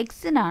 പ്ലസ്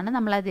എക്സിനാണ്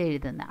നമ്മളത്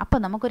എഴുതുന്നത്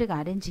അപ്പോൾ നമുക്കൊരു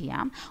കാര്യം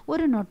ചെയ്യാം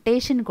ഒരു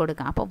നൊട്ടേഷൻ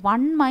കൊടുക്കാം അപ്പോൾ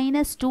 1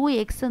 മൈനസ്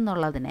 2x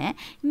എന്നുള്ളതിനെ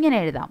ഇങ്ങനെ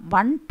എഴുതാം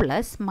 1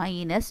 പ്ലസ്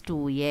മൈനസ്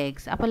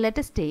 2x അപ്പോൾ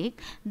let us take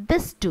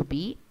this to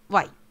be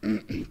y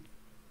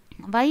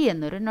y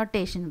എന്നൊരു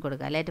നൊട്ടേഷൻ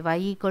കൊടുക്കുക. ലെറ്റ് y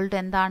ഈക്വൽ ടു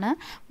എന്താണ്?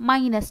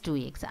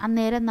 -2x.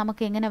 അന്നേരം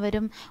നമുക്ക് എങ്ങനെ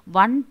വരും?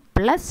 1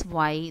 plus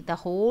y the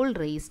whole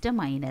raised to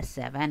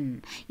 -7.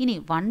 ഇനി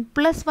 1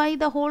 plus y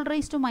the whole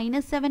raised to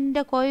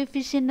 -7ൻ്റെ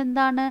coefficient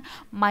എന്താണ്?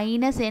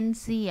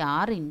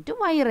 -NCR into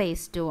y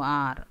raised to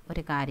r.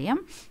 ഒരു കാര്യം,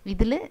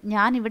 ഇതിൽ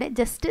ഞാനിവിടെ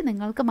ജസ്റ്റ്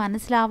നിങ്ങൾക്ക്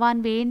മനസ്സിലാവാൻ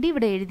വേണ്ടി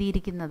ഇവിടെ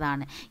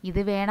എഴുതിയിരിക്കുന്നതാണ്.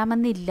 ഇത്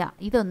വേണമെന്നില്ല,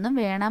 ഇതൊന്നും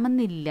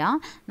വേണമെന്നില്ല.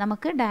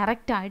 നമുക്ക്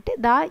ഡയറക്റ്റായിട്ട്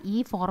ഇതാ ഈ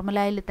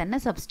ഫോർമുലയിൽ തന്നെ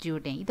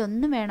സബ്സ്റ്റിറ്റ്യൂട്ട് ചെയ്യാം.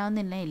 ഇതൊന്നും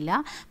വേണമെന്നില്ല,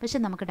 പക്ഷെ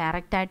നമുക്ക്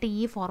ഡയറക്റ്റായിട്ട്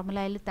ഈ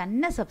ഫോർമുലയിൽ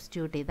തന്നെ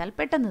സബ്സ്റ്റിറ്റ്യൂട്ട് ചെയ്താൽ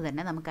പെട്ടെന്ന്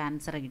തന്നെ നമുക്ക്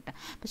ആൻസർ കിട്ടും.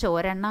 പക്ഷെ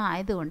ഒരെണ്ണം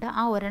ആയതുകൊണ്ട്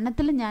ആ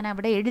ഒരെണ്ണത്തിൽ ഞാൻ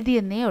അവിടെ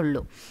എഴുതിയെന്നേ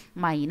ഉള്ളൂ.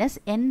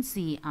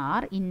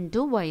 -NCR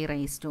into y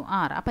raised to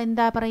r. അപ്പോൾ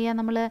എന്താ പറയുക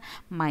നമ്മൾ?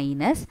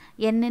 മൈനസ്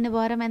എന്നിന്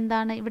പകരം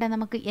എന്താണ് ഇവിടെ?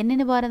 നമുക്ക്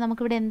എന്നിന് പകരം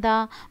നമുക്കിവിടെ എന്താ?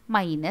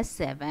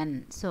 -7.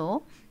 സോ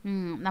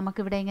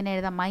നമുക്കിവിടെ എങ്ങനെ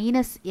എഴുതാം?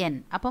 -n.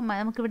 അപ്പം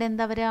നമുക്കിവിടെ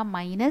എന്താ വരിക?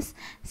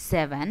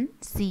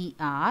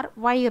 -7CR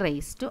y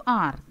raised to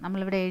r.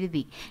 നമ്മളിവിടെ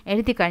എഴുതി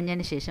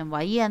കഴിഞ്ഞതിന് ശേഷം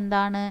y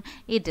എന്താണ്?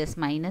 It is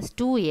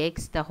 -2x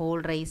the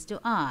whole raised to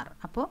r.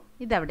 അപ്പോൾ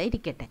ഇതവിടെ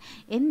ഇരിക്കട്ടെ.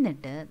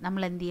 എന്നിട്ട്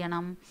നമ്മൾ എന്ത്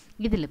ചെയ്യണം?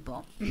 ഇതിലിപ്പോൾ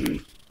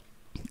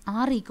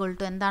r ഈക്വൽ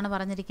ടു എന്താണ്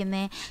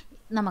പറഞ്ഞിരിക്കുന്നത്?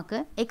 നമുക്ക്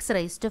x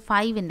raised to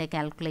 5ൻ്റെ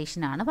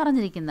കാൽക്കുലേഷനാണ്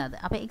പറഞ്ഞിരിക്കുന്നത്.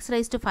 അപ്പോൾ x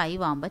raised to 5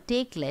 ആകുമ്പോൾ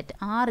take let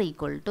r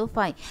equal to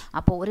 5.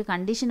 അപ്പോൾ ഒരു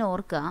കണ്ടീഷൻ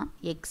ഓർക്കുക,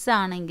 x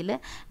ആണെങ്കിൽ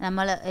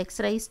നമ്മൾ x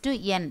raised to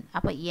n.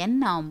 അപ്പോൾ n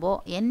ആകുമ്പോൾ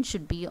n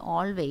should be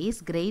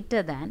always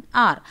greater than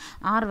r.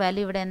 r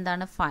value ഇവിടെ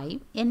എന്താണ്? 5.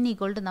 n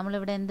ഈക്വൽ ടു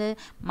നമ്മളിവിടെ എന്ത്?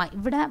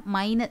 ഇവിടെ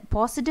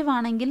പോസിറ്റീവ്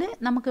ആണെങ്കിൽ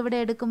നമുക്കിവിടെ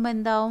എടുക്കുമ്പോൾ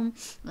എന്താവും?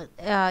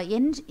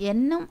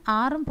 എന്നും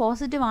ആറും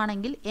പോസിറ്റീവ്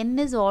ആണെങ്കിൽ n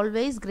is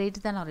always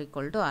greater than or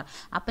equal to r.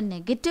 അപ്പം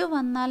നെഗറ്റീവ്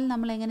വന്നാൽ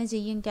നമ്മൾ എങ്ങനെ ചെയ്യും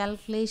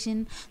calculation?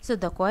 So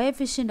the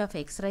coefficient of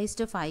x raised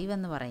to 5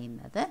 എന്ന്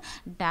പറയുന്നത്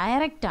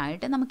ഡയറക്റ്റ്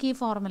ആയിട്ട് നമുക്ക് ഈ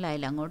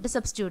ഫോർമുലയിൽ അങ്ങോട്ട്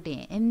സബ്സ്റ്റിറ്റ്യൂട്ട്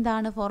ചെയ്യാം.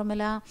 എന്താണ്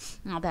ഫോർമുല?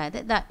 അതായത്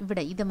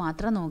ഇവിടെ ഇത്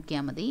മാത്രം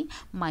നോക്കിയാൽ മതി.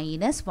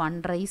 -1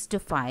 raised to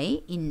 5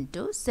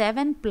 into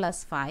 7 plus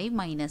 5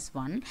 minus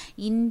 1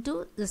 into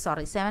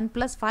 7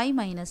 plus 5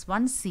 minus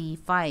 1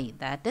 C5,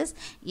 that is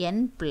n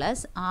plus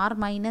r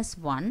minus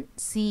 1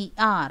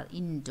 CR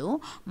into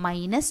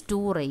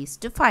 -2 raised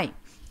to 5.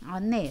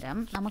 അന്നേരം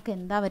നമുക്ക്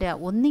എന്താ വരിക?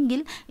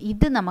 ഒന്നെങ്കിൽ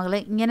ഇത് നമ്മൾ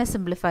ഇങ്ങനെ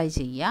സിംപ്ലിഫൈ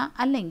ചെയ്യുക,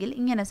 അല്ലെങ്കിൽ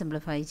ഇങ്ങനെ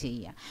സിംപ്ലിഫൈ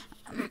ചെയ്യുക.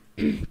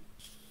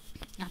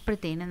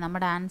 അപ്പോഴത്തേന്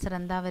നമ്മുടെ ആൻസർ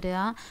എന്താ വരിക?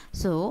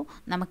 സോ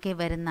നമുക്ക്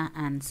വരുന്ന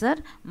answer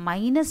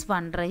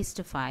 -1 raised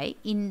to 5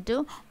 into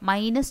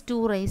 -2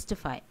 raised to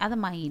 5. അത്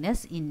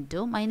മൈനസ്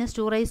ഇൻറ്റു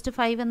 -2 raised to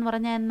 5 എന്ന്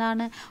പറഞ്ഞാൽ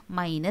എന്താണ്?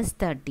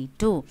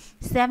 -32.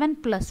 7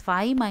 plus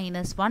 5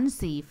 minus 1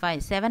 C5.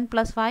 7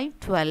 plus 5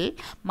 12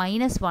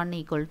 minus 1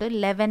 equal to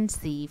 11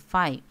 C5.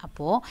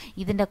 അപ്പോൾ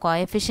ഇതിൻ്റെ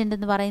കോഎഫിഷ്യൻ്റ്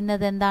എന്ന്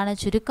പറയുന്നത് എന്താണ്?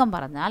 ചുരുക്കം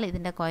പറഞ്ഞാൽ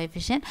ഇതിൻ്റെ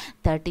coefficient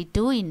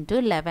 32 into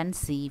 11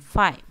 C5.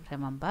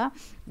 Remember,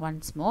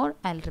 once more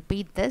I'll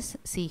repeat this.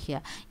 See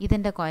here,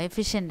 ഇതിൻ്റെ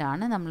കോഎഫിഷ്യൻ്റ്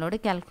ആണ് നമ്മളോട്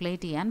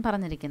കാൽക്കുലേറ്റ് ചെയ്യാൻ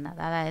പറഞ്ഞിരിക്കുന്നത്.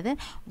 അതായത്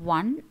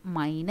 1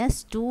 minus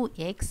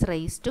 2x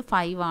raised to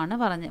 5 ആണ്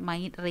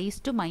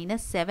raised to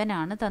 -7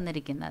 ആണ്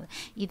തന്നിരിക്കുന്നത്.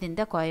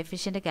 ഇതിൻ്റെ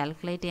കോഎഫിഷ്യൻ്റ്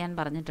കാൽക്കുലേറ്റ് ചെയ്യാൻ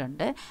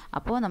പറഞ്ഞിട്ടുണ്ട്.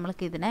 അപ്പോൾ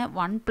നമ്മൾക്ക് ഇതിനെ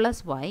 1 plus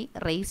y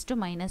raised to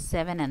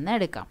 -7 എന്ന്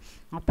എടുക്കാം.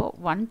 അപ്പോൾ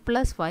 1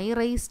 plus y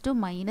raised to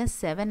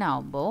 -7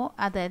 ആകുമ്പോൾ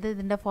അതായത്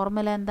ഇതിൻ്റെ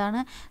ഫോർമുല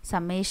എന്താണ്?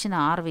 Summation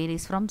r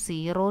varies from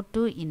 0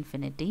 to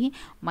infinity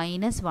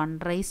 -1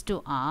 raised to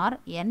r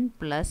n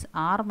plus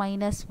r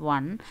minus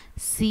 1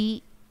 c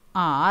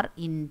r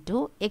into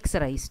x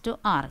raised to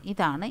r.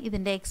 ഇതാണ്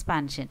ഇതിൻ്റെ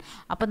എക്സ്പാൻഷൻ.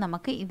 അപ്പം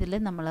നമുക്ക് ഇതിൽ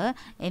നമ്മൾ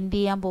എന്ത്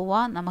ചെയ്യാൻ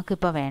പോവുക?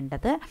 നമുക്കിപ്പോൾ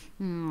വേണ്ടത്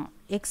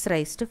x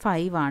raised to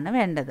 5 ആണ്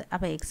വേണ്ടത്.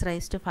 അപ്പോൾ x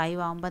raised to 5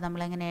 ആകുമ്പോൾ നമ്മൾ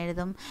എങ്ങനെ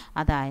എഴുതും?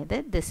 അതായത്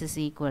this is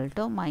equal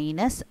to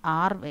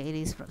 -r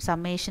varies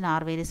summation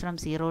r varies from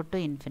 0 to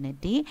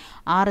infinity.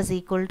 r is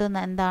equal to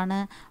എന്താണ്?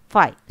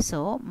 5. So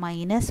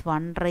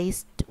 -1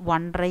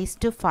 raised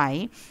to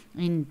 5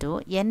 into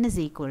n is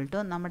equal to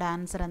നമ്മുടെ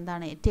ആൻസർ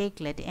എന്താണ്? Take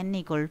let n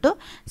equal to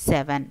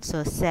 7. So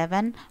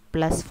 7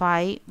 plus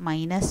 5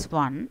 minus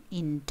 1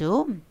 into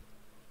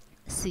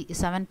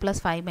 7 plus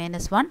 5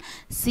 minus 1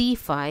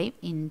 C5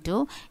 into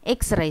x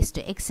raised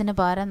to x ന്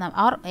പകരം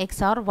or x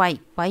or y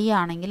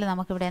ആണെങ്കിൽ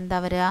നമുക്കിവിടെ എന്താ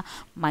വരിക?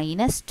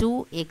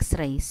 -2x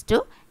raised to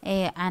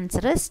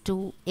answer is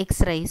 2x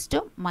raised to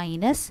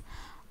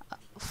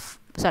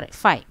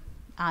 5.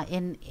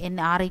 n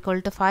r equal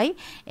to 5,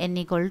 n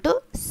equal to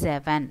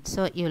 7.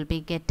 So you will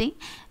be getting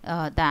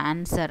the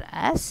answer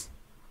as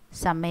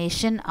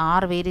summation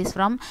r varies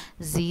from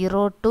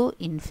 0 to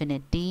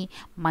infinity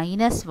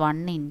 -1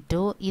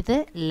 into ഇത്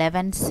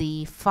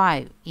 11c5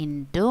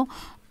 into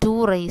 2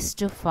 raised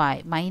to 5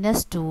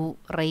 -2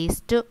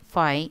 raised to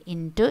 5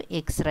 into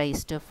x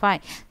raised to 5.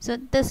 So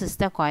this is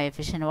the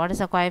coefficient. What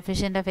is the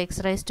coefficient of x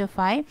raised to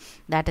 5?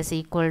 That is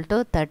equal to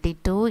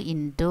 32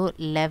 into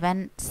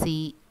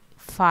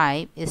 11c5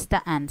 is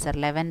the answer.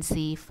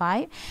 11c5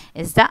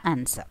 is the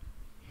answer.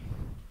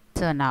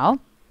 So now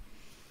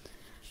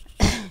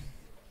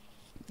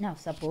Now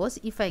suppose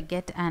if I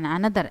get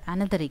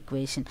another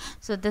equation,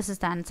 so this is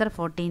the answer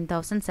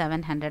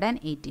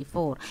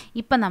 14,784.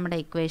 ഇപ്പം നമ്മുടെ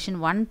equation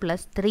 1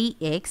 plus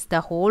 3x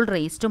the whole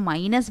raised to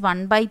minus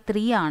 1 by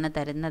 3 ആണ്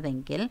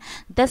തരുന്നതെങ്കിൽ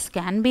this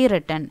can be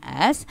written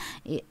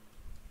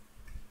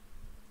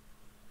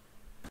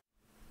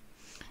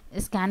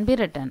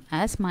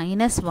as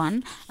minus 1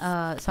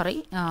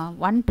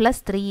 plus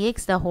 3x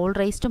the whole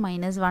raised to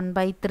minus 1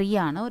 by 3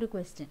 ആണ് ഒരു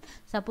question.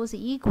 Suppose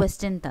ഈ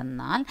question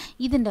തന്നാൽ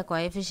ഇതിൻ്റെ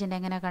coefficient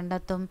എങ്ങനെ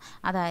കണ്ടെത്തും?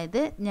 അതായത്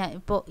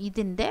ഇപ്പോൾ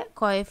ഇതിൻ്റെ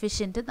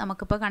കോയഫിഷ്യൻ്റ്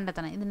നമുക്കിപ്പോൾ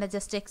കണ്ടെത്തണം. ഇതിൻ്റെ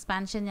ജസ്റ്റ്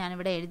എക്സ്പാൻഷൻ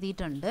ഞാനിവിടെ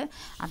എഴുതിയിട്ടുണ്ട്.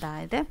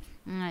 അതായത്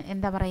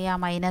എന്താ പറയുക,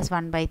 minus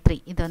 1 by 3.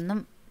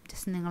 ഇതൊന്നും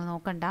ജസ്റ്റ് നിങ്ങൾ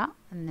നോക്കണ്ട,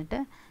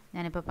 എന്നിട്ട്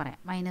ഞാനിപ്പോൾ പറയാം.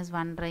 minus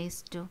 1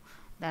 raised to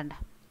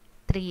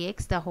 3x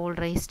the whole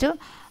raised to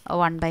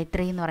 1 by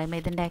 3 എന്ന് പറയുമ്പോൾ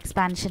ഇതിൻ്റെ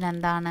എക്സ്പാൻഷൻ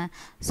എന്താണ്?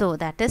 So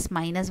that is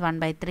minus 1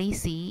 by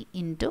 3c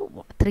into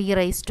 3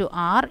 raised to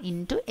r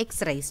into x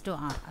raised to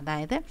r.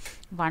 അതായത്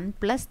 1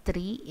 plus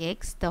 3x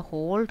the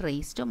whole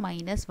raised to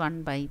minus 1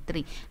 by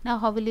 3. Now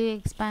how will you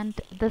expand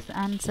this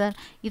answer?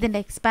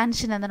 ഇതിൻ്റെ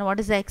expansion എന്താണ്?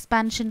 What is the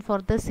expansion for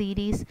the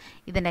series?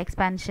 ഇതിൻ്റെ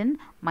expansion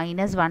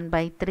minus 1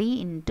 by 3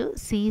 into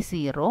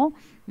c0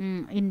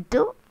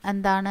 into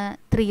എന്താണ്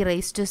 3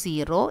 raised to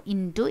 0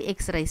 into x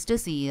raised to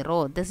 0.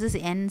 This is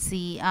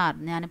NCR.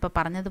 ഞാനിപ്പോൾ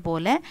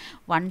പറഞ്ഞതുപോലെ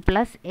 1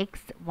 plus x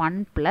 1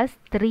 plus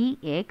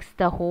 3x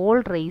the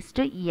whole raised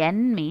to n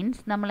means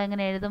നമ്മൾ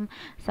എങ്ങനെ എഴുതും?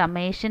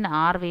 summation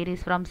r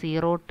varies from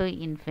 0 to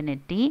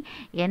infinity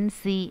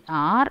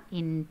NCR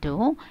into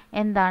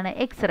എന്താണ്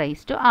x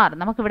raised to r.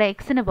 നമുക്കിവിടെ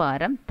xന്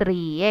പകരം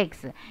 3x.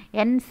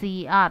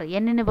 NCR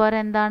n-ന്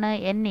പകരം എന്താണ്?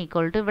 n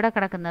equal to ഇവിടെ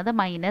കിടക്കുന്നത്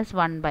minus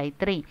 1 by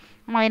 3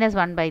 minus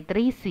 1 by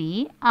 3c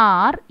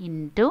r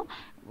into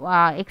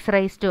x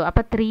raised to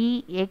അപ്പോൾ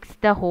 3x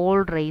the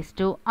whole raised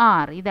to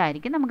r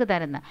ഇതായിരിക്കും നമുക്ക്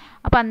തരുന്നത്.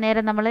 അപ്പോൾ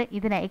അന്നേരം നമ്മൾ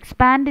ഇതിനെ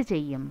എക്സ്പാൻഡ്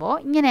ചെയ്യുമ്പോൾ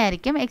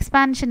ഇങ്ങനെയായിരിക്കും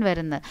എക്സ്പാൻഷൻ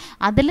വരുന്നത്.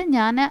 അതിൽ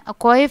ഞാൻ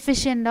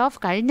കോയഫിഷ്യൻ്റ് ഓഫ്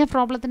കഴിഞ്ഞ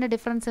പ്രോബ്ലത്തിൻ്റെ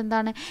ഡിഫറൻസ്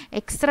എന്താണ്?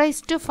 x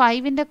raised to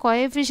 5ൻ്റെ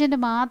കോയഫിഷ്യൻ്റ്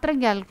മാത്രം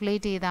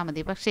കാൽക്കുലേറ്റ് ചെയ്താൽ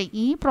മതി. പക്ഷേ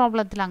ഈ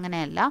പ്രോബ്ലത്തിൽ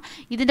അങ്ങനെയല്ല,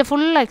 ഇതിൻ്റെ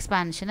ഫുൾ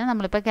എക്സ്പാൻഷന്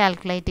നമ്മളിപ്പോൾ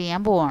കാൽക്കുലേറ്റ്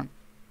ചെയ്യാൻ പോവാണ്.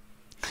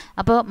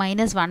 അപ്പോൾ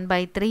minus 1 by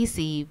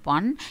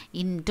 3c1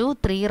 into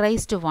 3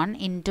 raised to 1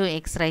 into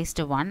x raised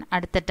to 1.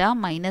 അടുത്ത ടേം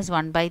minus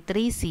 1 by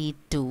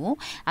 3c2,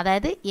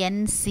 അതായത്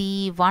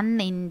nc1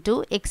 into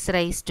x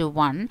raised to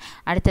 1.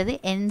 അടുത്തത്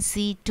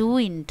nc2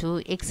 into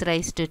x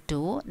raised to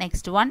 2.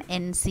 Next one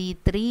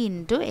nc3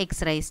 into x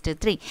raised to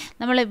 3.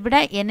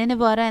 നമ്മളിവിടെ n-ന്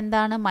പകരം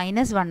എന്താണ്?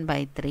 minus 1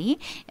 by 3.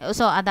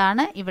 So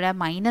അതാണ് ഇവിടെ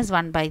minus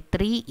 1 by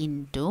 3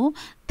 into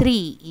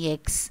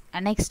 3x.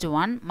 Next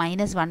one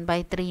minus 1 by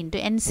 3 into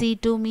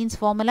nc2 means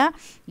formula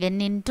n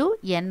into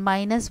n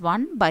minus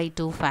 1 by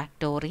 2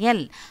 factorial.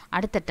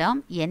 അടുത്ത term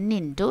n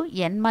into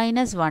n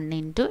minus 1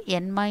 into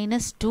n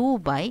minus 2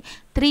 by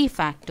 3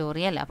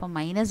 factorial. അപ്പോൾ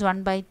minus 1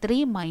 by 3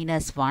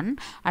 minus 1.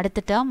 അടുത്ത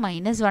term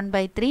minus 1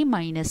 by 3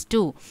 minus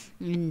 2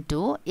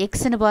 into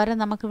x-ന് പകരം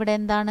നമുക്കിവിടെ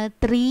എന്താണ്?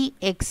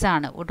 3x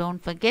ആണ്.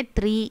 Don't forget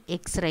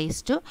 3x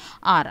raised to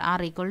r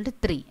equal to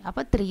 3.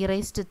 അപ്പോൾ 3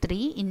 raised to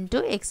 3 into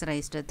x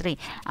raised to 3.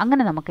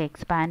 അങ്ങനെ നമുക്ക്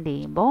expand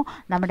ചെയ്യുമ്പോൾ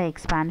നമ്മുടെ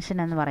എക്സ്പാൻഷൻ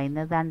എന്ന്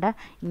പറയുന്നത് കണ്ട്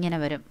ഇങ്ങനെ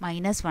വരും.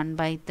 minus 1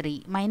 by 3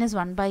 minus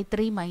 1 by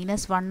 3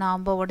 minus 1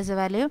 ആകുമ്പോൾ what is the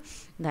value?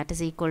 That is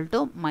equal to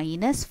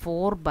minus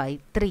 4 by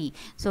 3.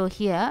 So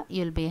here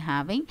you will be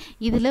having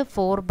ഇതിൽ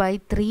 4 by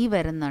 3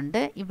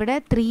 വരുന്നുണ്ട്. ഇവിടെ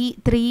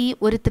 3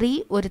 ഒരു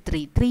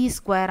 3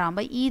 സ്ക്വയർ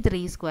ആകുമ്പോൾ ഈ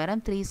 3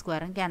 സ്ക്വയറും 3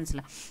 സ്ക്വയറും ക്യാൻസൽ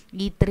ആവും.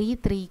 ഈ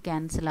 3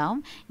 ക്യാൻസൽ ആവും.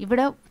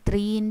 ഇവിടെ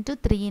 3 into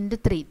 3 into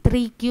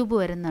 3 ക്യൂബ്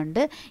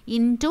വരുന്നുണ്ട്.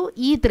 ഇൻറ്റു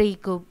ഈ 3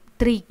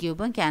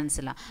 ക്യൂബും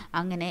ക്യാൻസലാണ്.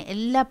 അങ്ങനെ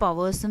എല്ലാ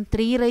പവേഴ്സും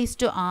 3 raised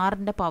to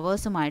rൻ്റെ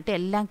പവേഴ്സുമായിട്ട്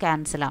എല്ലാം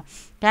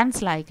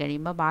ക്യാൻസലായി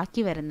കഴിയുമ്പോൾ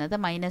ബാക്കി വരുന്നത്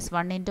minus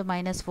 1 into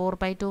minus 4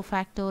 by 2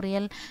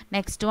 factorial.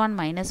 Next one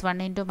minus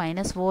 1 into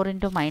minus 4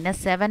 into minus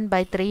 7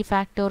 by 3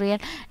 factorial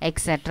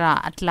etc.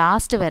 At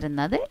last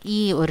വരുന്നത്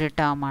ഈ ഒരു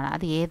ടേമാണ്.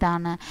 അത്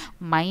ഏതാണ്?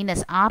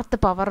 മൈനസ് rth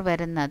പവർ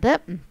വരുന്നത്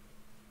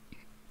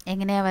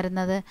എങ്ങനെയാണ്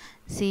വരുന്നത്?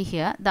 see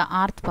here the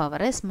rth power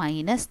is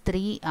minus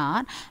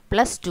 3r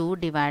plus 2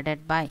 divided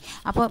by,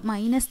 അപ്പോൾ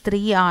minus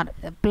 3r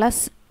plus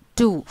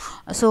 2.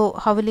 so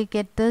how will you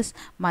get this?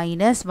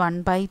 minus 1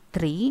 by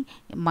 3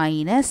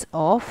 minus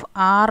of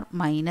r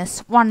minus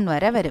 1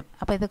 വരെ വരും.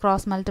 അപ്പോൾ ഇത്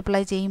ക്രോസ്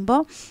മൾട്ടിപ്ലൈ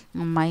ചെയ്യുമ്പോൾ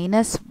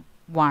minus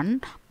 1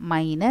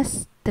 minus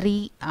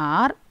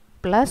 3r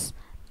plus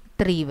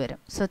 3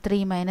 വരും. so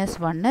 3 minus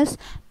 1 is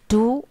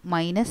 2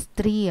 minus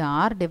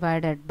 3r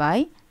divided by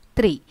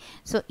 3.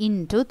 so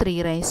into 3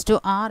 raised to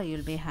r you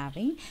will be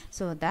having,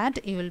 so that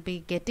you will be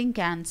getting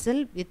cancel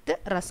with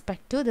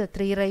respect to the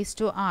 3 raised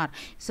to r.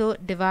 so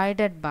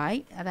divided by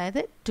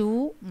അതായത് 2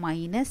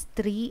 minus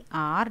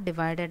 3r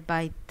divided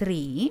by 3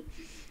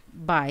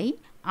 by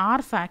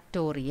r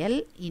factorial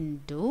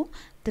into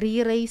 3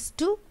 raised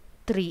to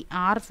 3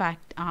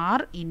 r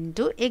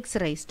into x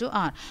raised to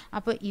r.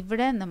 അപ്പോൾ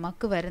ഇവിടെ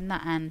നമുക്ക് വരുന്ന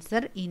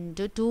answer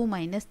into 2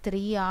 minus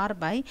 3r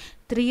by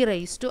 3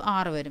 raised to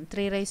r വരും.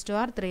 3 raised to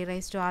r, 3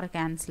 raised to r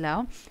cancel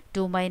ആവും.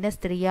 2 minus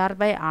 3r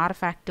by r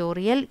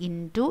factorial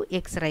into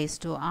x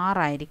raised to r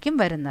ആയിരിക്കും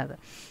വരുന്നത്.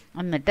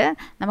 എന്നിട്ട്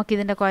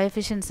നമുക്കിതിൻ്റെ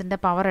കോയഫിഷ്യൻസിൻ്റെ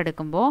പവർ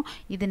എടുക്കുമ്പോൾ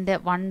ഇതിൻ്റെ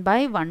 1 by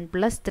 1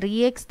 plus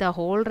 3x the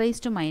whole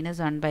raised to minus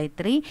 1 by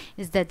 3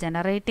 is the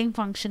generating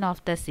function of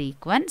the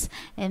sequence.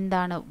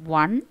 എന്താണ്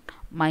 1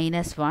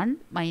 minus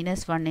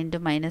 1 into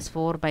minus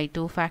 4 by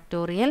 2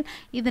 factorial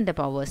ഇതിൻ്റെ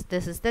powers.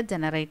 This is the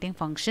generating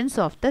functions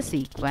of the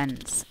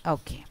sequence.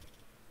 Okay.